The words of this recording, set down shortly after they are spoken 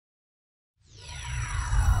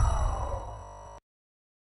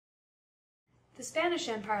The Spanish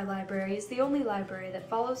Empire Library is the only library that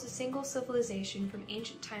follows a single civilization from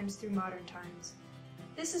ancient times through modern times.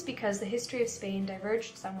 This is because the history of Spain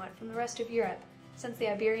diverged somewhat from the rest of Europe, since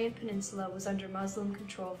the Iberian Peninsula was under Muslim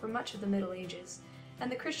control for much of the Middle Ages,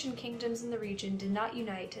 and the Christian kingdoms in the region did not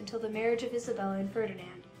unite until the marriage of Isabella and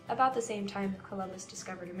Ferdinand, about the same time that Columbus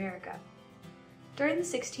discovered America. During the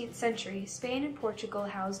 16th century, Spain and Portugal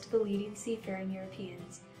housed the leading seafaring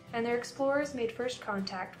Europeans, and their explorers made first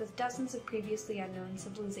contact with dozens of previously unknown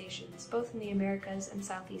civilizations, both in the Americas and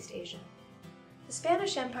Southeast Asia. The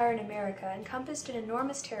Spanish Empire in America encompassed an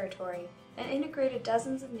enormous territory and integrated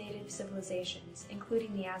dozens of native civilizations,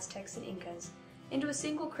 including the Aztecs and Incas, into a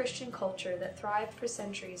single Christian culture that thrived for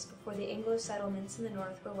centuries before the Anglo settlements in the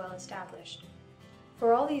north were well established.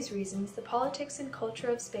 For all these reasons, the politics and culture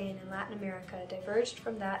of Spain and Latin America diverged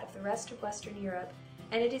from that of the rest of Western Europe,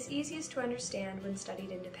 and it is easiest to understand when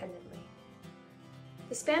studied independently.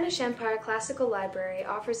 The Spanish Empire Classical Library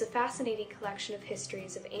offers a fascinating collection of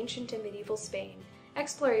histories of ancient and medieval Spain,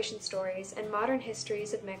 exploration stories, and modern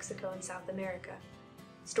histories of Mexico and South America.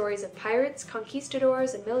 Stories of pirates,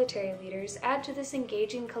 conquistadors, and military leaders add to this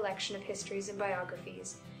engaging collection of histories and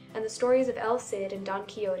biographies, and the stories of El Cid and Don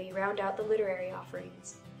Quixote round out the literary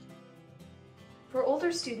offerings. For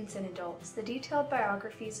older students and adults, the detailed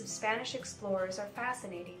biographies of Spanish explorers are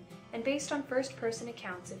fascinating and based on first-person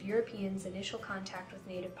accounts of Europeans' initial contact with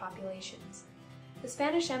native populations. The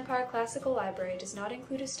Spanish Empire Classical Library does not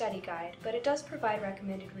include a study guide, but it does provide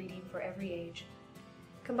recommended reading for every age.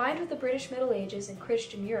 Combined with the British Middle Ages and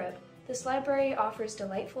Christian Europe, this library offers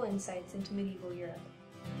delightful insights into medieval Europe.